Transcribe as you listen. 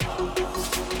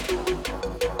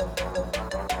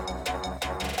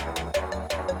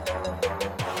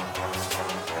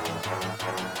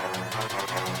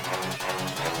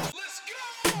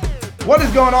What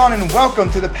is going on, and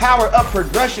welcome to the Power Up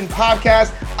Progression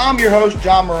podcast. I'm your host,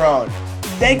 John Marone.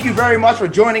 Thank you very much for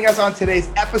joining us on today's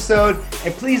episode.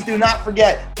 And please do not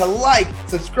forget to like,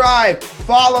 subscribe,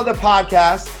 follow the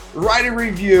podcast, write a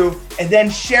review, and then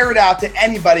share it out to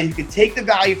anybody who can take the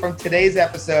value from today's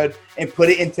episode and put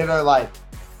it into their life.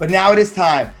 But now it is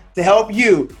time to help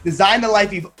you design the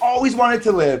life you've always wanted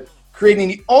to live, creating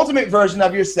the ultimate version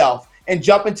of yourself, and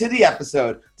jump into the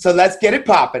episode. So let's get it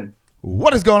popping.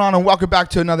 What is going on, and welcome back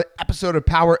to another episode of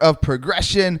Power of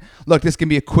Progression. Look, this can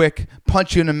be a quick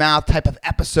punch you in the mouth type of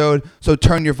episode, so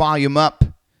turn your volume up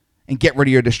and get rid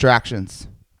of your distractions.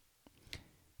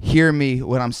 Hear me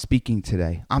when I'm speaking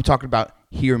today. I'm talking about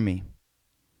hear me.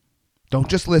 Don't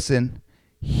just listen.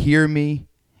 Hear me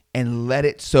and let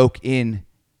it soak in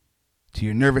to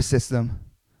your nervous system.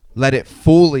 Let it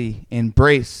fully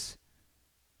embrace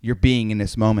your being in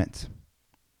this moment.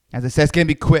 As I said, it's going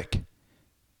to be quick.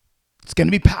 It's going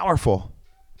to be powerful,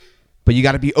 but you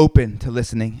got to be open to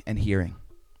listening and hearing.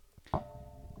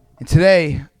 And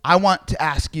today, I want to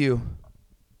ask you,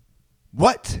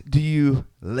 what do you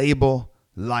label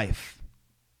life?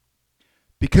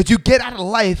 Because you get out of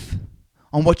life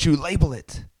on what you label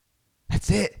it. That's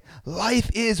it.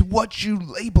 Life is what you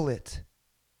label it.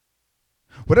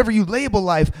 Whatever you label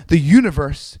life, the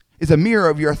universe is a mirror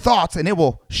of your thoughts, and it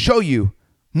will show you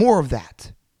more of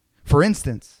that. For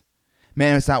instance,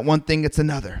 man, it's not one thing, it's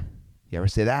another. You ever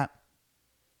say that?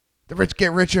 The rich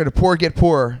get richer, the poor get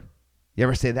poorer. You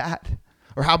ever say that?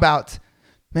 Or how about,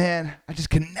 man, I just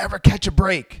can never catch a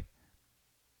break.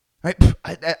 Right?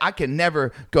 I can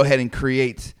never go ahead and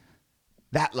create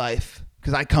that life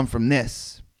because I come from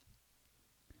this.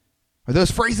 Or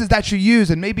those phrases that you use,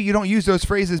 and maybe you don't use those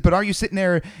phrases, but are you sitting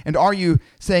there and are you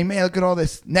saying, man, look at all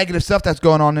this negative stuff that's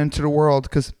going on into the world?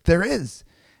 Because there is.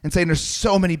 And saying there's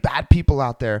so many bad people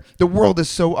out there. The world is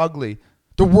so ugly.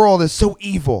 The world is so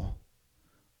evil.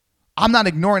 I'm not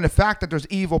ignoring the fact that there's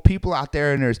evil people out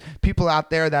there and there's people out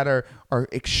there that are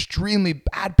extremely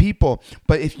bad people.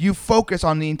 But if you focus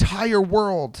on the entire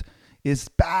world is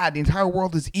bad, the entire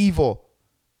world is evil,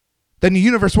 then the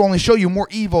universe will only show you more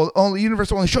evil. The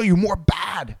universe will only show you more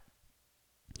bad.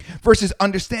 Versus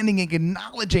understanding and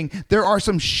acknowledging there are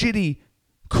some shitty,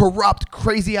 corrupt,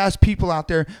 crazy-ass people out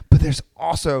there, but there's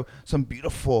also some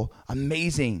beautiful,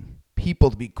 amazing people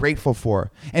to be grateful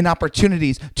for and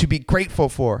opportunities to be grateful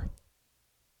for.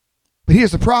 But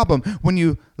here's the problem. When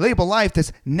you label life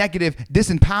this negative,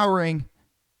 disempowering,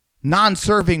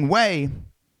 non-serving way,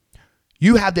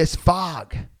 you have this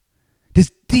fog,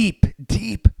 this deep,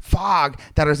 deep fog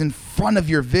that is in front of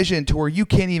your vision to where you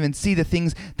can't even see the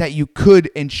things that you could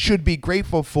and should be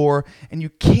grateful for, and you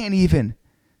can't even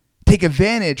take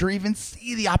advantage or even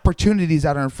see the opportunities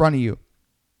that are in front of you.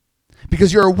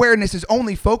 Because your awareness is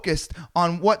only focused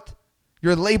on what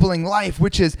you're labeling life,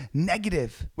 which is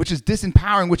negative, which is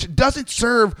disempowering, which doesn't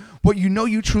serve what you know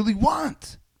you truly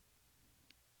want.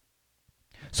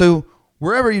 So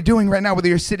wherever you're doing right now, whether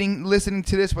you're sitting, listening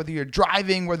to this, whether you're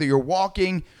driving, whether you're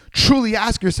walking, truly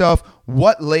ask yourself,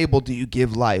 what label do you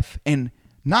give life? And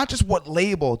not just what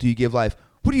label do you give life.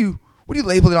 What do you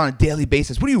label it on a daily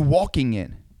basis? What are you walking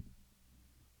in?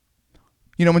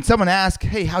 You know, when someone asks,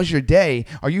 hey, how's your day?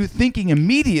 Are you thinking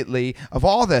immediately of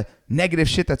all the negative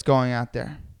shit that's going out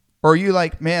there? Or are you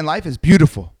like, man, life is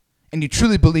beautiful, and you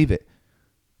truly believe it?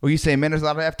 Or you say, man, there's a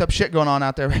lot of effed up shit going on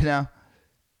out there right now.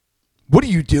 What are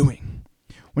you doing?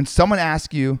 When someone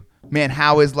asks you, man,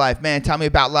 how is life? Man, tell me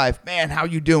about life. Man, how are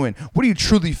you doing? What do you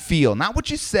truly feel? Not what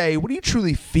you say. What do you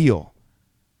truly feel?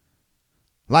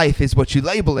 Life is what you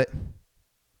label it.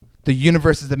 The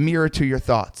universe is the mirror to your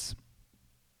thoughts.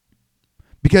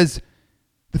 Because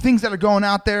the things that are going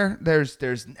out there, there's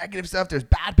negative stuff, there's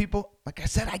bad people. Like I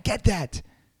said, I get that.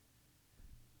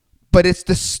 But it's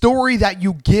the story that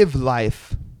you give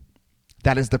life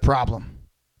that is the problem.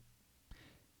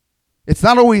 It's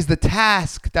not always the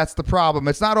task that's the problem.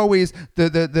 It's not always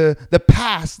the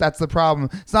past that's the problem.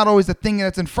 It's not always the thing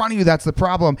that's in front of you that's the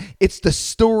problem. It's the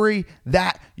story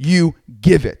that you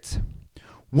give it.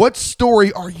 What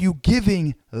story are you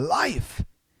giving life?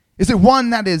 Is it one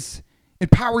that is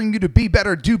empowering you to be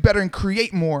better, do better, and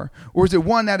create more? Or is it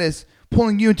one that is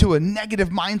pulling you into a negative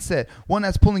mindset? One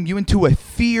that's pulling you into a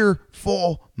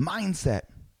fearful mindset?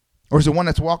 Or is it one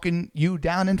that's walking you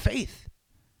down in faith?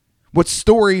 What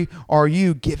story are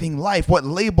you giving life? What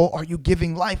label are you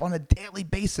giving life on a daily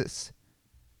basis?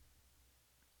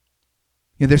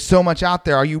 You know, there's so much out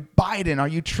there. Are you Biden? Are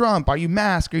you Trump? Are you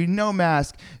mask? Are you no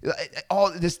mask?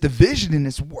 All this division in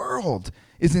this world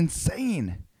is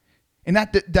insane. And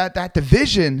that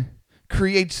division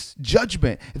creates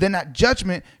judgment. Then that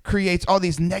judgment creates all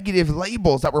these negative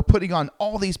labels that we're putting on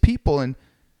all these people. And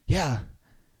yeah,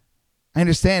 I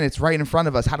understand it's right in front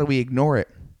of us. How do we ignore it?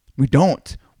 We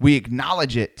don't. We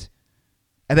acknowledge it.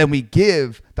 And then we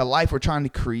give the life we're trying to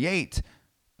create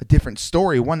a different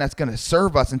story, one that's going to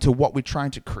serve us into what we're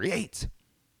trying to create.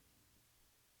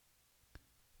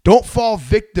 Don't fall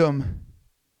victim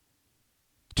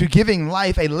to giving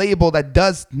life a label that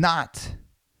does not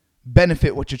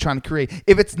benefit what you're trying to create.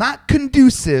 If it's not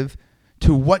conducive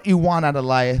to what you want out of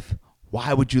life,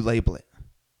 why would you label it?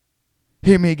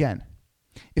 Hear me again.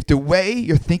 If the way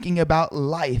you're thinking about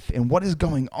life and what is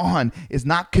going on is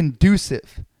not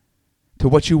conducive to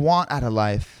what you want out of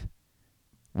life,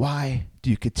 why do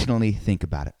you continually think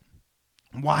about it?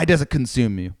 Why does it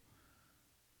consume you?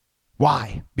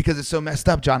 Why? Because it's so messed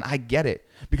up, John. I get it.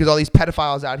 Because all these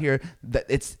pedophiles out here, that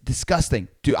it's disgusting.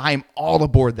 Dude, I am all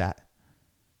aboard that.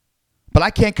 But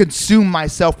I can't consume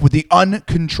myself with the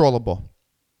uncontrollable.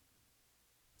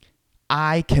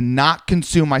 I cannot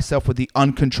consume myself with the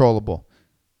uncontrollable.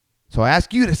 So I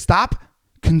ask you to stop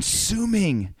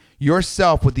consuming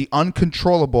yourself with the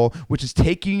uncontrollable, which is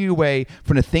taking you away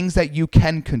from the things that you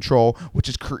can control, which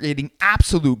is creating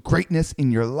absolute greatness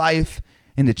in your life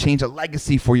and to change a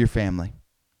legacy for your family.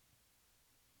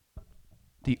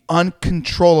 The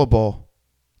uncontrollable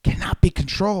cannot be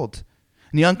controlled.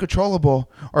 And the uncontrollable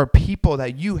are people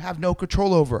that you have no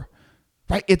control over.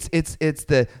 Right? It's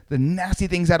the nasty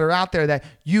things that are out there that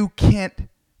you can't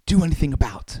do anything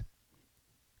about.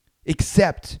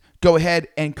 Except go ahead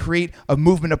and create a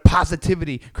movement of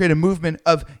positivity, create a movement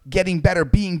of getting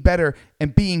better,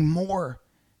 and being more.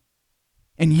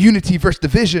 And unity versus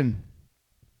division.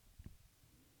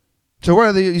 So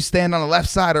whether you stand on the left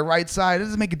side or right side, it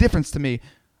doesn't make a difference to me.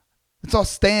 Let's all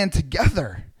stand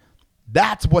together.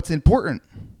 That's what's important.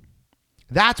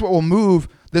 That's what will move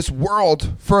this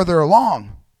world further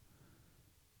along.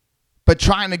 But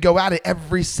trying to go at it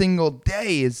every single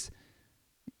day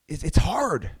it's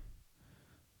hard.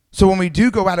 So when we do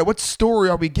go at it, what story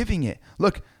are we giving it?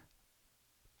 Look,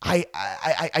 I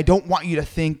don't want you to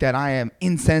think that I am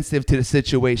insensitive to the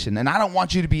situation. And I don't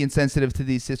want you to be insensitive to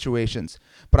these situations.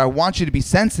 But I want you to be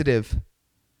sensitive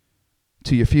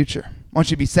to your future. I want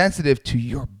you to be sensitive to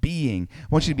your being. I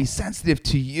want you to be sensitive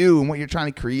to you and what you're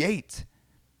trying to create.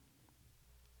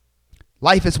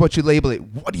 Life is what you label it.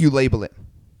 What do you label it?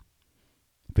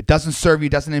 If it doesn't serve you,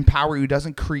 doesn't empower you,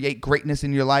 doesn't create greatness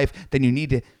in your life, then you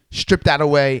need to strip that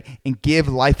away and give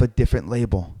life a different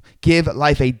label. Give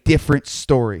life a different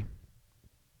story.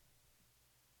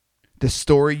 The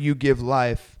story you give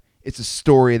life is a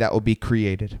story that will be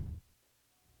created,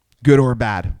 good or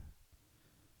bad.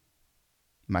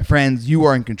 My friends, you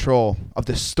are in control of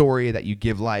the story that you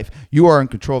give life. You are in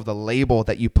control of the label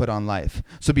that you put on life.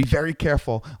 So be very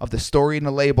careful of the story and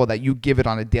the label that you give it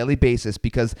on a daily basis,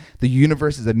 because the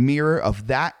universe is a mirror of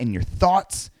that and your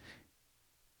thoughts.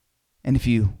 And if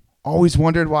you always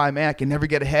wondered why, man, I can never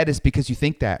get ahead, it's because you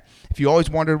think that. If you always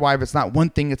wondered why if it's not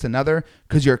one thing, it's another,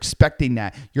 because you're expecting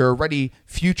that. You're already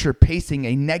future pacing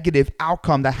a negative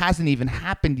outcome that hasn't even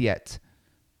happened yet.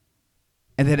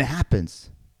 And then it happens.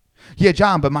 Yeah,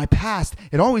 John, but my past,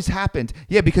 it always happened.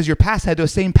 Yeah, because your past had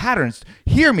those same patterns.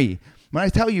 Hear me. When I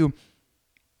tell you,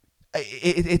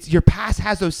 it's your past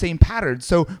has those same patterns.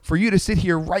 So for you to sit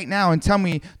here right now and tell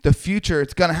me the future,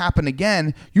 it's going to happen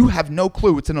again, you have no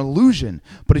clue. It's an illusion.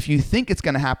 But if you think it's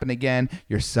going to happen again,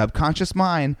 your subconscious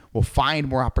mind will find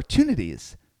more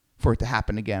opportunities for it to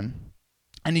happen again.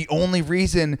 And the only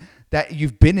reason that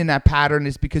you've been in that pattern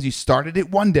is because you started it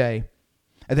one day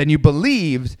and then you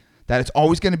believed that it's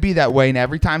always going to be that way. And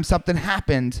every time something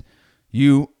happened,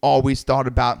 you always thought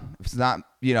about, if it's not,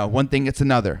 one thing, it's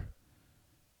another.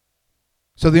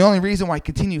 So the only reason why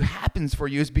continue happens for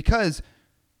you is because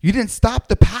you didn't stop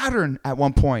the pattern at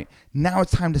one point. Now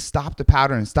it's time to stop the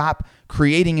pattern and stop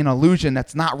creating an illusion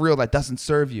that's not real, that doesn't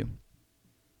serve you.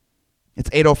 It's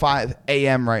 8:05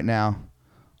 a.m. right now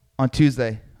on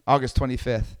Tuesday, August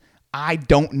 25th. I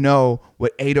don't know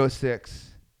what 8:06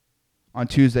 on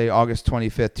Tuesday, August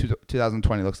 25th,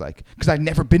 2020 looks like, because I've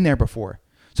never been there before.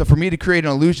 So for me to create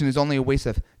an illusion is only a waste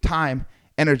of time,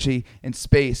 energy, and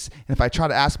space. And if I try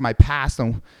to ask my past,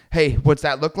 hey, what's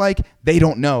that look like? They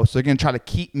don't know. So they're going to try to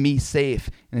keep me safe.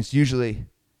 And it's usually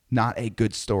not a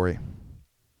good story.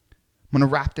 I'm going to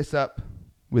wrap this up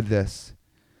with this.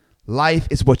 Life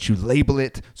is what you label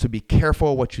it. So be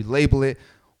careful what you label it.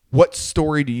 What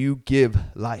story do you give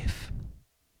life?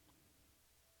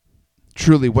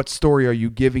 Truly, what story are you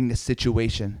giving the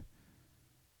situation?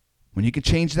 When you can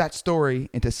change that story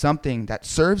into something that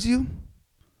serves you,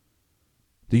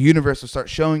 the universe will start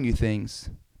showing you things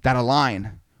that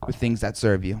align with things that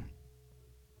serve you.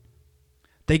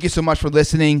 Thank you so much for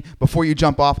listening. Before you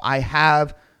jump off, I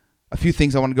have a few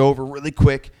things I want to go over really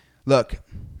quick. Look,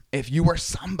 if you are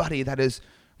somebody that is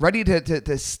ready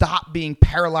to stop being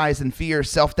paralyzed in fear,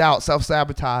 self-doubt,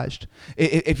 self-sabotaged,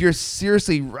 if you're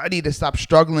seriously ready to stop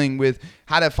struggling with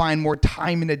how to find more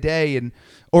time in a day and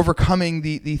overcoming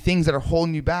the things that are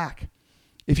holding you back,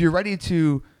 if you're ready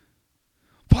to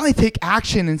finally take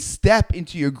action and step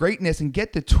into your greatness and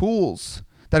get the tools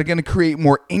that are going to create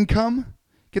more income,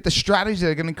 get the strategies that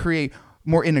are going to create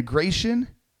more integration,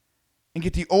 and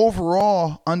get the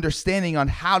overall understanding on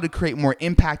how to create more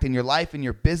impact in your life, in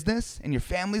your business, in your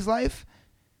family's life,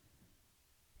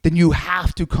 then you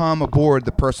have to come aboard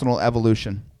the Personal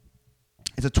Evolution.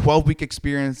 It's a 12-week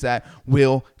experience that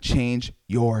will change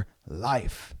your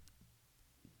life.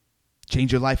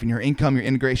 Change your life and your income, your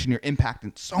integration, your impact,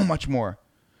 and so much more.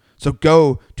 So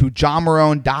go to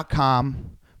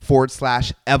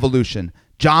johnmarone.com/evolution.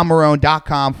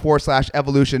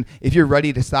 johnmarone.com/evolution if you're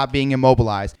ready to stop being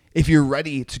immobilized. If you're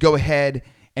ready to go ahead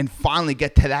and finally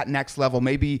get to that next level,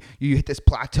 maybe you hit this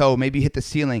plateau, maybe you hit the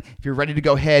ceiling. If you're ready to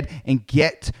go ahead and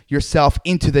get yourself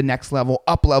into the next level,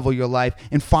 up level your life,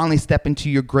 and finally step into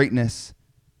your greatness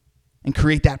and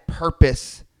create that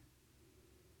purpose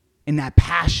and that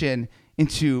passion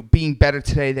into being better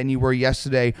today than you were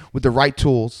yesterday with the right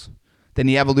tools, then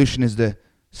the evolution is the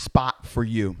spot for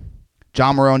you.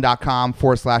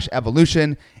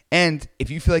 johnmarone.com/evolution. And if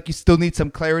you feel like you still need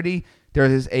some clarity, there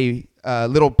is a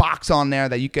little box on there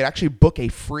that you could actually book a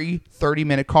free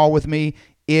 30-minute call with me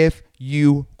if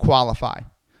you qualify.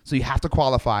 So you have to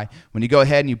qualify. When you go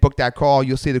ahead and you book that call,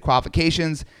 you'll see the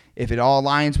qualifications. If it all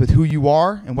aligns with who you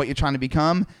are and what you're trying to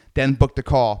become, then book the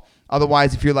call.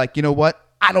 Otherwise, if you're like, you know what?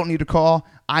 I don't need a call.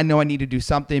 I know I need to do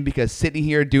something because sitting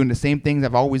here doing the same things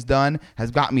I've always done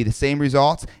has gotten me the same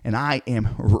results, and I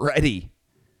am ready.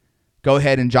 Go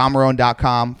ahead and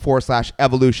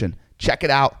johnmarone.com/evolution. Check it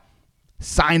out.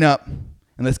 Sign up, and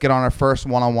let's get on our first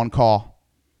one-on-one call.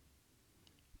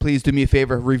 Please do me a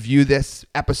favor. Review this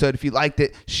episode if you liked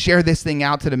it. Share this thing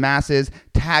out to the masses.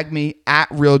 Tag me at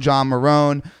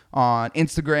RealJohnMarone on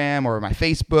Instagram or my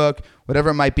Facebook, whatever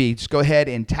it might be. Just go ahead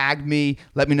and tag me.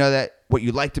 Let me know that what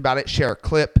you liked about it. Share a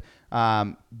clip.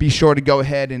 Be sure to go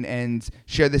ahead and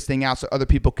share this thing out so other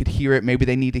people could hear it. Maybe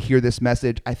they need to hear this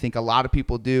message. I think a lot of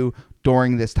people do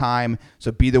during this time.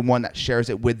 So be the one that shares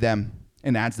it with them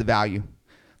and adds the value.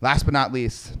 Last but not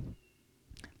least,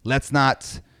 let's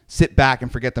not sit back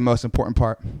and forget the most important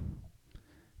part.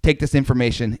 Take this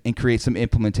information and create some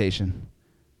implementation.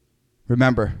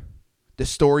 Remember, the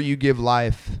story you give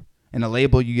life and the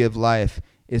label you give life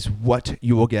is what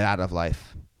you will get out of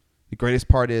life. The greatest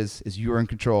part is you are in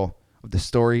control of the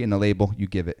story and the label you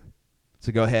give it.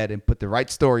 So go ahead and put the right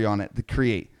story on it to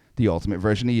create the ultimate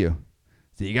version of you.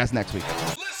 See you guys next week.